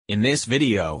In this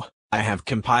video, I have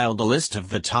compiled a list of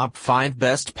the top 5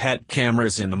 best pet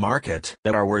cameras in the market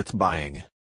that are worth buying.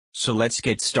 So let's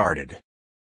get started.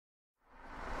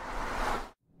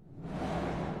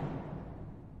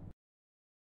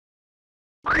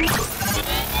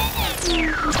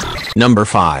 Number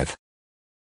 5.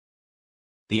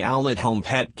 The Owlet Home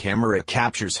Pet Camera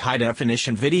captures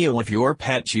high-definition video of your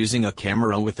pet using a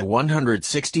camera with a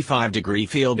 165-degree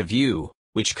field of view,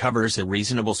 which covers a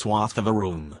reasonable swath of a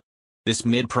room. This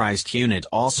mid-priced unit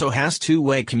also has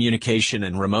two-way communication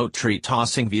and remote treat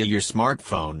tossing via your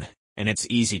smartphone, and it's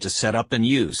easy to set up and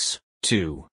use,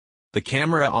 too. The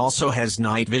camera also has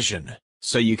night vision,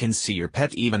 so you can see your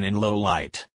pet even in low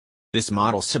light. This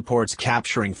model supports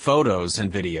capturing photos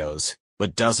and videos,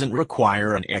 but doesn't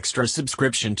require an extra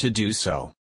subscription to do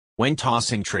so. When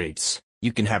tossing treats,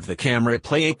 you can have the camera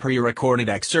play a pre-recorded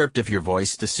excerpt of your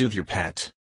voice to soothe your pet.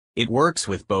 It works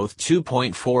with both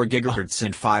 2.4 GHz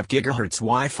and 5 GHz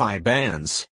Wi-Fi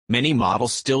bands. Many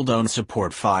models still don't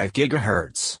support 5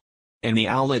 GHz. And the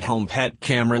Owlet Home Pet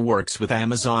Camera works with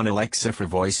Amazon Alexa for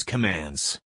voice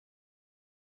commands.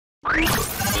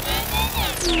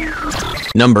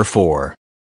 Number 4.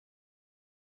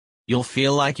 You'll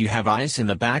feel like you have eyes in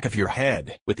the back of your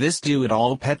head with this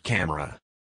do-it-all pet camera.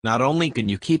 Not only can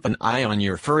you keep an eye on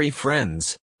your furry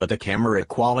friends, but the camera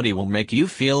quality will make you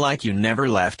feel like you never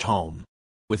left home.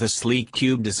 With a sleek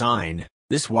cube design,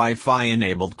 this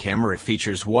Wi-Fi-enabled camera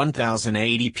features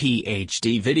 1080p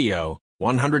HD video,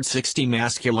 160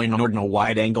 masculine ordinal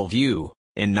wide-angle view,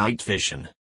 and night vision.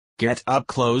 Get up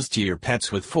close to your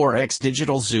pets with 4x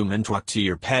digital zoom and talk to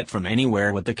your pet from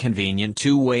anywhere with the convenient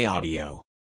two-way audio.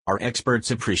 Our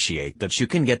experts appreciate that you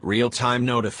can get real-time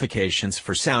notifications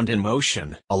for sound and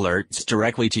motion alerts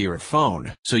directly to your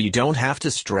phone, so you don't have to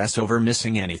stress over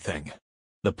missing anything.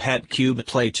 The Pet Cube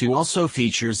Play 2 also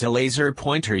features a laser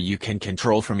pointer you can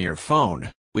control from your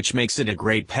phone, which makes it a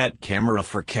great pet camera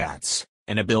for cats,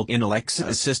 and a built-in Alexa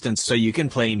assistant so you can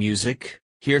play music,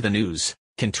 hear the news,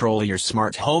 control your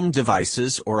smart home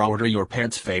devices or order your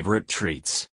pet's favorite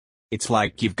treats. It's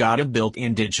like you've got a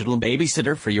built-in digital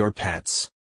babysitter for your pets.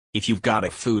 If you've got a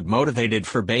food-motivated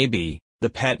fur baby, the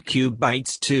Pet Cube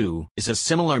Bites 2 is a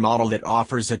similar model that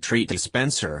offers a treat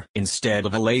dispenser instead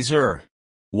of a laser.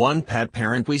 One pet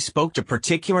parent we spoke to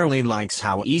particularly likes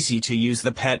how easy to use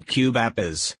the Pet Cube app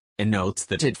is, and notes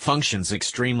that it functions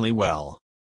extremely well.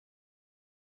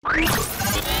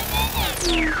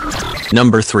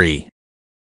 Number 3.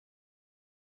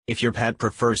 If your pet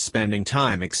prefers spending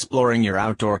time exploring your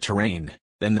outdoor terrain,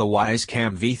 then the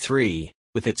Cam V3,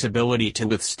 with its ability to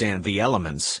withstand the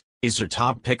elements, is your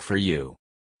top pick for you.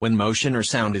 When motion or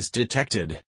sound is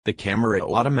detected, the camera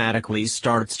automatically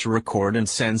starts to record and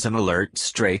sends an alert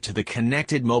straight to the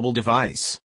connected mobile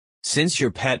device. Since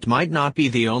your pet might not be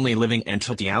the only living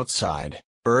entity outside,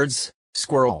 birds,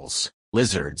 squirrels,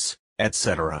 lizards,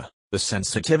 etc., the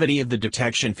sensitivity of the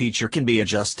detection feature can be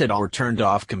adjusted or turned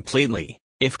off completely,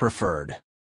 if preferred.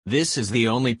 This is the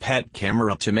only pet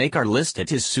camera to make our list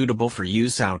that is suitable for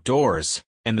use outdoors,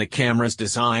 and the camera's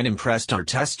design impressed our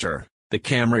tester. The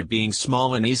camera being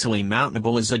small and easily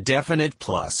mountable is a definite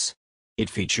plus. It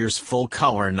features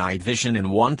full-color night vision in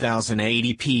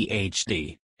 1080p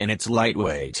HD, and it's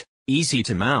lightweight, easy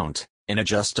to mount, and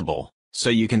adjustable, so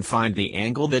you can find the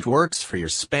angle that works for your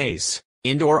space,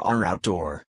 indoor or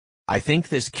outdoor. I think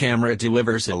this camera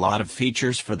delivers a lot of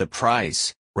features for the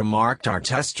price, remarked our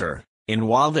tester. And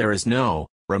while there is no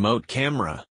remote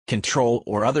camera control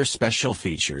or other special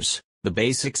features, the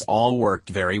basics all worked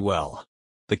very well.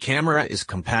 The camera is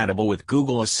compatible with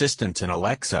Google Assistant and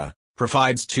Alexa,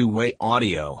 provides two-way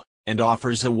audio, and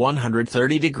offers a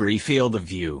 130-degree field of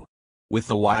view. With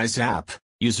the Wise app,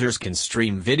 users can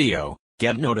stream video,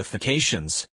 get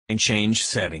notifications, and change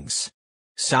settings.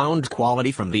 Sound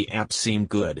quality from the app seemed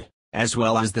good, as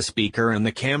well as the speaker and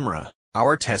the camera,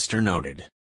 our tester noted.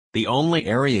 The only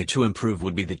area to improve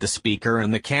would be that the speaker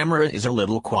and the camera is a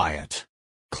little quiet.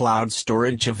 Cloud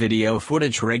storage of video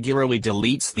footage regularly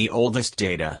deletes the oldest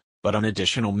data, but an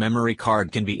additional memory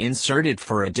card can be inserted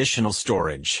for additional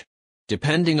storage.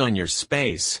 Depending on your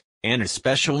space, and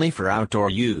especially for outdoor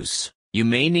use, you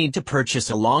may need to purchase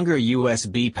a longer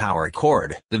USB power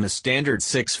cord than the standard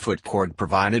 6-foot cord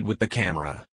provided with the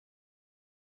camera.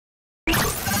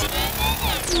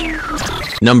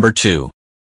 Number 2.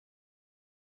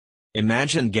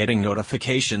 Imagine getting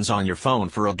notifications on your phone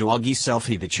for a doggy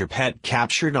selfie that your pet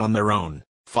captured on their own,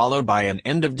 followed by an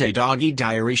end-of-day doggy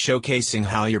diary showcasing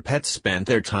how your pet spent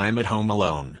their time at home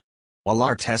alone. While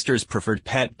our testers preferred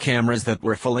pet cameras that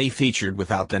were fully featured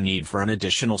without the need for an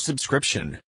additional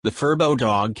subscription, The Furbo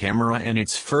Dog camera and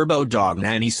its Furbo Dog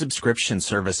Nanny subscription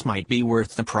service might be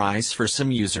worth the price for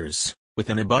some users,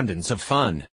 with an abundance of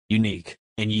fun, unique,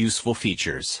 and useful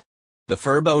features. The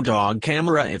Furbo Dog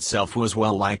camera itself was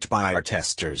well liked by our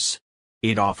testers.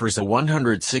 It offers a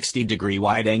 160-degree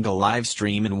wide-angle live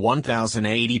stream in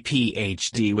 1080p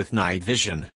HD with night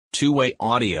vision, two-way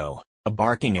audio, a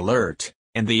barking alert,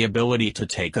 and the ability to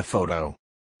take a photo.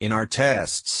 In our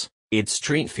tests, its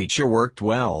treat feature worked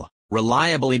well,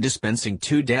 reliably dispensing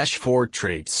 2-4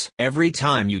 treats every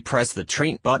time you press the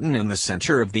treat button in the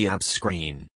center of the app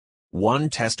screen. One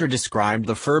tester described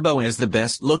the Furbo as the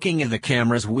best looking of the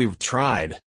cameras we've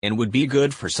tried, and would be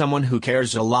good for someone who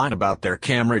cares a lot about their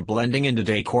camera blending into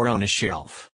decor on a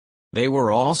shelf. They were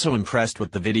also impressed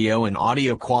with the video and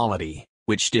audio quality,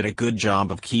 which did a good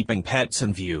job of keeping pets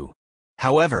in view.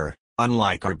 However,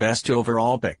 unlike our best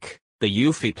overall pick, the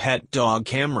Wifi Pet Dog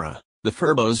camera, the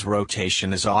Furbo's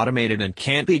rotation is automated and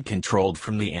can't be controlled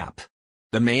from the app.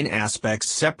 The main aspects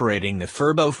separating the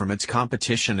Furbo from its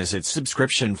competition is its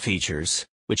subscription features,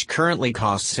 which currently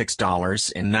cost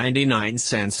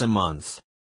 $6.99 a month.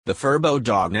 The Furbo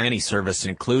Dog Nanny service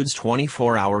includes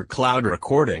 24-hour cloud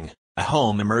recording, a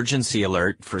home emergency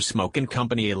alert for smoke and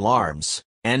company alarms,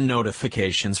 and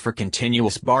notifications for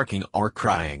continuous barking or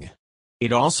crying.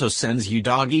 It also sends you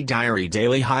Doggy Diary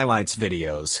daily highlights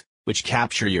videos, which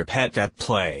capture your pet at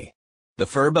play. The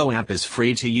Furbo app is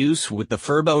free to use with the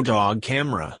Furbo Dog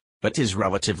camera, but is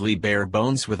relatively bare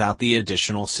bones without the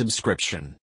additional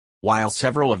subscription. While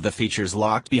several of the features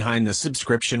locked behind the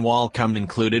subscription wall come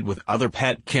included with other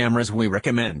pet cameras we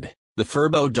recommend, the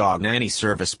Furbo Dog Nanny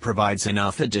service provides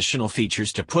enough additional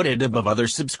features to put it above other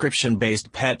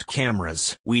subscription-based pet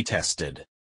cameras we tested.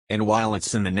 And while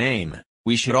it's in the name,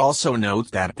 we should also note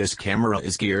that this camera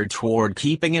is geared toward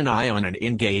keeping an eye on and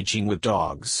engaging with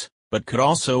dogs, but could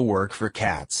also work for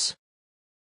cats.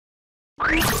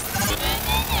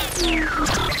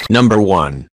 Number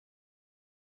 1.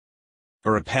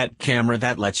 For a pet camera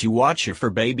that lets you watch your fur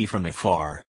baby from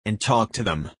afar, and talk to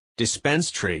them,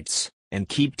 dispense treats, and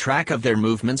keep track of their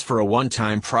movements for a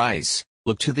one-time price,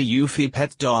 look to the Wifi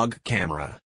Pet Dog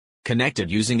camera. Connected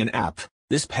using an app,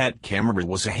 this pet camera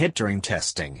was a hit during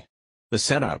testing. The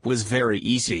setup was very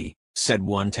easy, said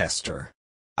one tester.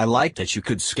 I liked that you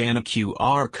could scan a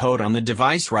QR code on the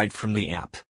device right from the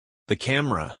app. The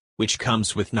camera, which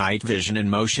comes with night vision and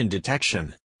motion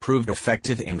detection, proved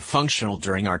effective and functional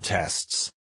during our tests.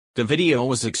 The video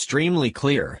was extremely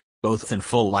clear, both in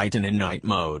full light and in night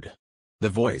mode. The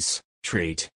voice,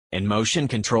 treat, and motion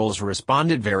controls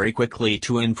responded very quickly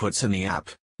to inputs in the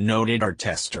app, noted our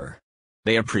tester.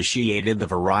 They appreciated the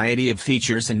variety of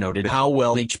features and noted how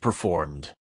well each performed.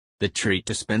 The treat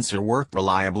dispenser worked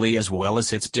reliably as well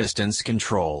as its distance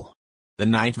control. The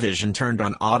night vision turned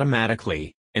on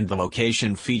automatically, and the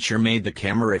location feature made the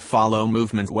camera follow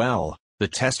movement well, the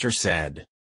tester said.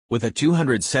 With a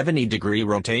 270-degree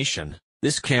rotation,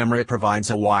 this camera provides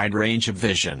a wide range of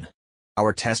vision.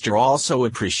 Our tester also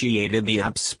appreciated the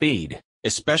app's speed,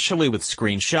 especially with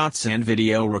screenshots and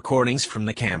video recordings from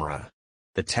the camera.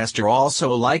 The tester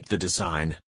also liked the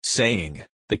design, saying,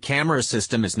 "The camera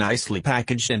system is nicely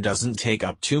packaged and doesn't take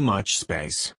up too much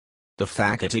space. The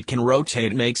fact that it can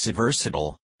rotate makes it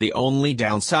versatile." The only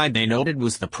downside they noted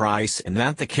was the price and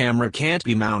that the camera can't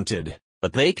be mounted,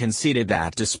 but they conceded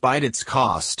that despite its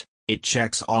cost, it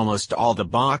checks almost all the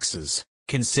boxes,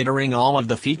 considering all of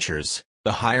the features,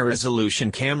 the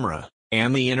high-resolution camera,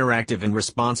 and the interactive and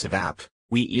responsive app.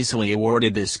 We easily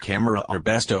awarded this camera our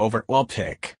best overall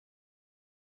pick.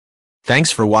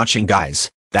 Thanks for watching, guys.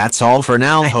 That's all for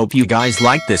now. I hope you guys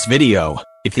liked this video.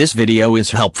 If this video is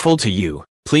helpful to you,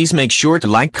 please make sure to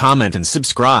like, comment, and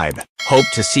subscribe. Hope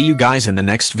to see you guys in the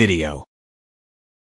next video.